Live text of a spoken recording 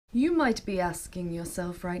You might be asking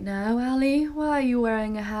yourself right now, Ali, why are you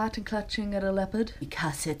wearing a hat and clutching at a leopard?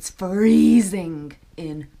 Because it's freezing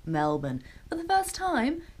in Melbourne. For the first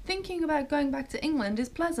time, thinking about going back to England is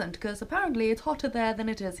pleasant because apparently it's hotter there than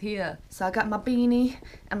it is here. So I got my beanie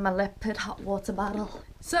and my leopard hot water bottle.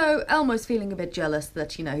 So Elmo's feeling a bit jealous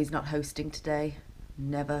that, he's not hosting today.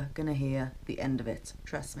 Never gonna hear the end of it,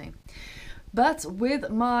 trust me. But with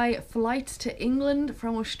my flight to England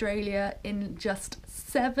from Australia in just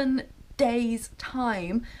 7 days'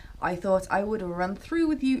 time, I thought I would run through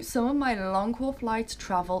with you some of my long-haul flight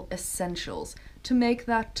travel essentials to make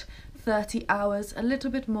that 30 hours a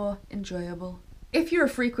little bit more enjoyable. If you're a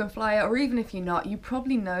frequent flyer, or even if you're not, you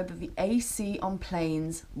probably know that the AC on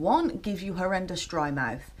planes, 1, gives you horrendous dry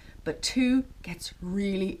mouth, but 2, gets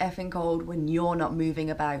really effing cold when you're not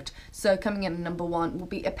moving about. So coming in at number 1 will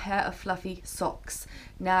be a pair of fluffy socks.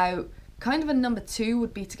 Now, kind of a number 2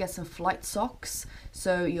 would be to get some flight socks,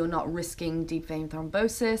 so you're not risking deep vein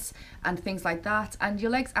thrombosis and things like that, and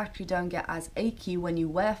your legs actually don't get as achy when you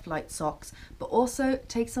wear flight socks. But also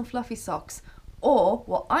take some fluffy socks, or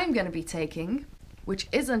what I'm going to be taking, which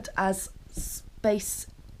isn't as space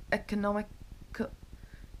economic,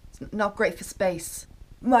 it's not great for space,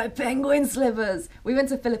 my penguin slivers. We went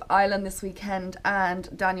to Phillip Island this weekend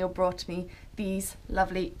and Daniel brought me these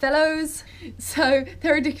lovely fellows. So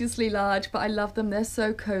they're ridiculously large, but I love them. They're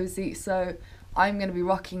so cozy. So I'm going to be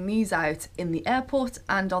rocking these out in the airport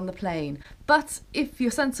and on the plane. But if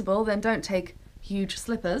you're sensible, then don't take huge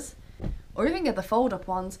slippers, or even get the fold-up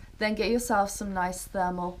ones. Then get yourself some nice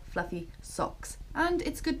thermal fluffy socks. And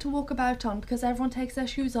it's good to walk about on because everyone takes their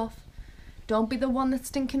shoes off. Don't be the one that's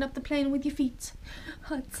stinking up the plane with your feet.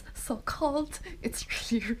 It's so cold.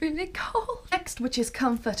 It's really, really cold. Next, which is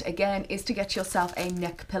comfort again, is to get yourself a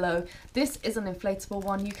neck pillow. This is an inflatable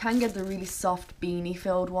one. You can get the really soft beanie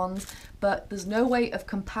filled ones, but there's no way of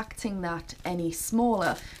compacting that any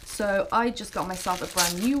smaller. So I just got myself a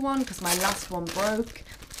brand new one because my last one broke,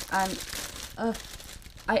 and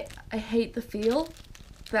I hate the feel.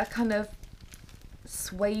 That kind of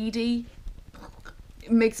suede-y,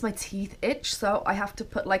 it makes my teeth itch, so I have to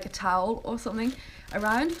put like a towel or something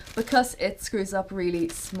around because it screws up really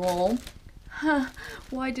small.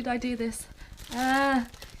 Why did I do this?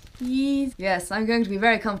 Yes, I'm going to be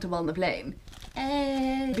very comfortable on the plane.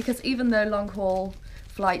 Because even though long haul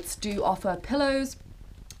flights do offer pillows,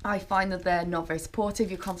 I find that they're not very supportive.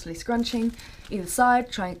 You're constantly scrunching either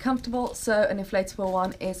side, trying to get comfortable, so an inflatable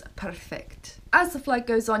one is perfect. As the flight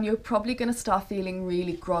goes on, you're probably going to start feeling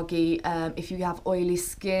really groggy. If you have oily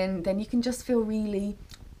skin, then you can just feel really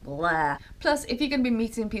blah. Plus, if you're going to be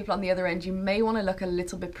meeting people on the other end, you may want to look a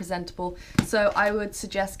little bit presentable. So I would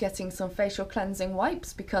suggest getting some facial cleansing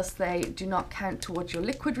wipes because they do not count towards your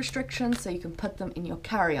liquid restrictions, so you can put them in your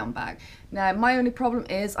carry-on bag. Now, my only problem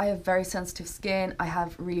is I have very sensitive skin. I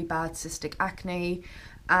have really bad cystic acne,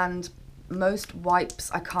 and most wipes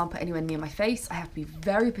I can't put anywhere near my face. I have to be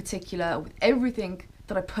very particular with everything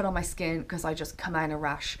that I put on my skin because I just come out in a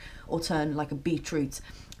rash or turn like a beetroot.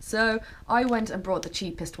 So I went and brought the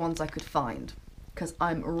cheapest ones I could find because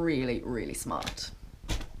I'm really, really smart.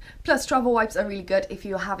 Plus, travel wipes are really good if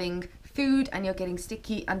you're having food and you're getting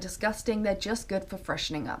sticky and disgusting. They're just good for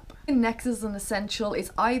freshening up. Next is an essential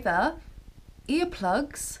is either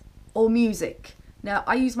earplugs or music. Now,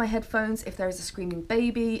 I use my headphones if there is a screaming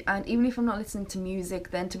baby, and even if I'm not listening to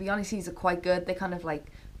music, then to be honest, these are quite good. They kind of like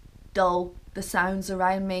dull the sounds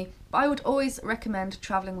around me. But I would always recommend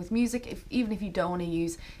traveling with music, even if you don't want to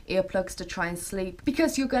use earplugs to try and sleep,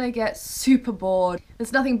 because you're going to get super bored.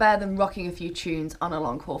 There's nothing better than rocking a few tunes on a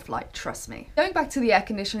long haul flight, trust me. Going back to the air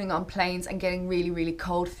conditioning on planes and getting really, really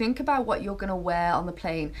cold, think about what you're going to wear on the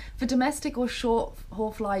plane. For domestic or short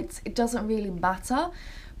haul flights, it doesn't really matter.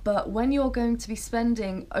 But when you're going to be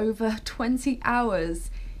spending over 20 hours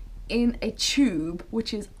in a tube,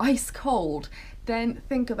 which is ice cold, then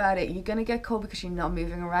think about it. You're going to get cold because you're not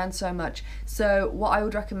moving around so much. So what I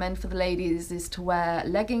would recommend for the ladies is to wear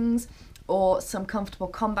leggings or some comfortable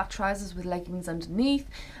combat trousers with leggings underneath.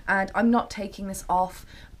 And I'm not taking this off,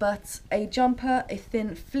 but a jumper, a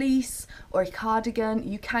thin fleece, or a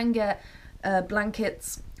cardigan. You can get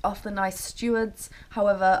blankets off the nice stewards.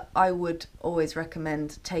 However, I would always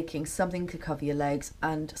recommend taking something to cover your legs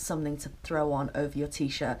and something to throw on over your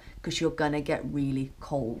t-shirt because you're gonna get really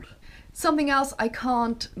cold. Something else I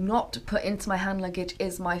can't not put into my hand luggage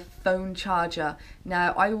is my phone charger.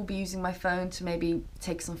 Now, I will be using my phone to maybe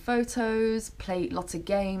take some photos, play lots of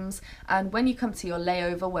games, and when you come to your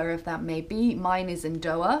layover, wherever that may be, mine is in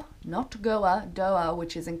Doha, not Goa, Doha,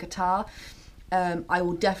 which is in Qatar. I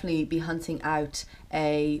will definitely be hunting out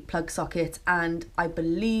a plug socket, and I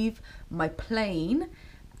believe my plane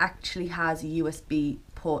actually has USB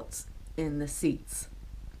ports in the seats.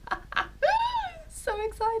 So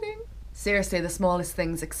exciting. Seriously, the smallest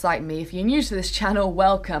things excite me. If you're new to this channel,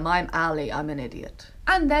 welcome. I'm Ali, I'm an idiot.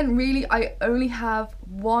 And then really I only have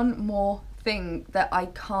one more thing that I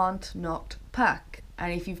can't not pack.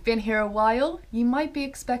 And if you've been here a while, you might be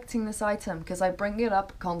expecting this item because I bring it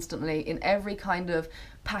up constantly in every kind of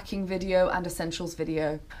packing video and essentials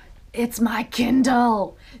video. It's my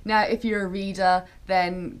Kindle! Now, if you're a reader,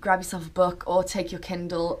 then grab yourself a book or take your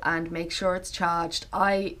Kindle and make sure it's charged.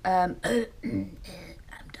 I'm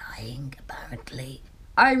dying, apparently.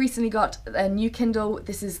 I recently got a new Kindle.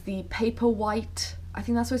 This is the Paperwhite, I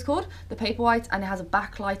think that's what it's called. The Paperwhite, and it has a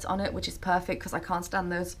backlight on it, which is perfect because I can't stand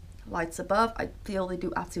those lights above. I feel they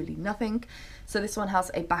do absolutely nothing. So this one has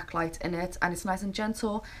a backlight in it, and it's nice and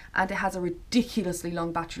gentle, and it has a ridiculously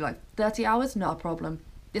long battery life. 30 hours, not a problem.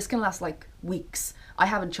 This can last like weeks. I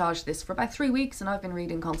haven't charged this for about 3 weeks and I've been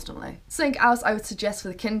reading constantly. Something else I would suggest for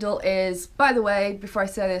the Kindle is, by the way, before I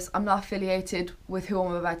say this, I'm not affiliated with who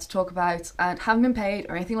I'm about to talk about and haven't been paid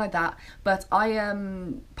or anything like that, but I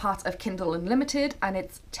am part of Kindle Unlimited, and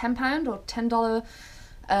it's £10 or $10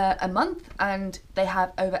 a month, and they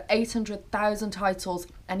have over 800,000 titles,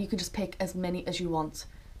 and you can just pick as many as you want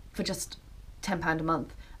for just £10 a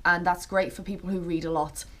month, and that's great for people who read a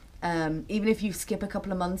lot. Even if you skip a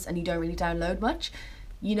couple of months and you don't really download much,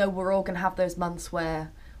 you know, we're all gonna have those months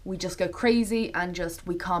where we just go crazy and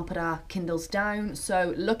we can't put our Kindles down.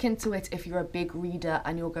 So look into it if you're a big reader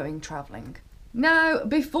and you're going traveling. Now,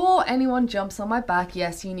 before anyone jumps on my back,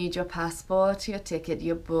 yes, you need your passport, your ticket,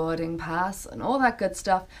 your boarding pass and all that good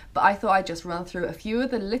stuff, but I thought I'd just run through a few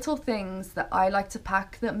of the little things that I like to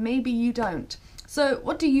pack that maybe you don't. So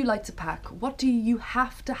what do you like to pack? What do you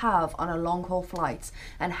have to have on a long haul flight?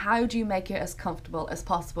 And how do you make it as comfortable as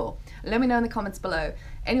possible? Let me know in the comments below.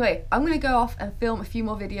 Anyway, I'm gonna go off and film a few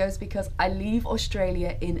more videos because I leave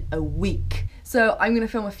Australia in a week. So I'm gonna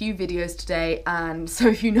film a few videos today, and so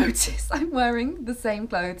if you notice I'm wearing the same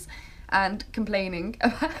clothes and complaining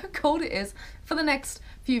about how cold it is for the next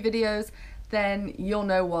few videos, then you'll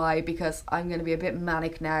know why, because I'm gonna be a bit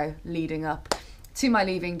manic now leading up to my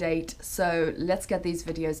leaving date. So let's get these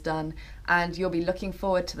videos done, and you'll be looking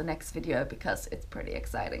forward to the next video because it's pretty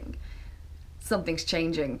exciting. Something's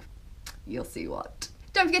changing. You'll see what.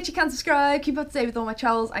 Don't forget you can subscribe, keep up to date with all my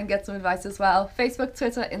travels, and get some advice as well. Facebook,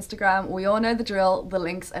 Twitter, Instagram, we all know the drill. The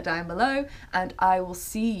links are down below, and I will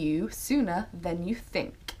see you sooner than you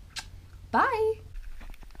think. Bye!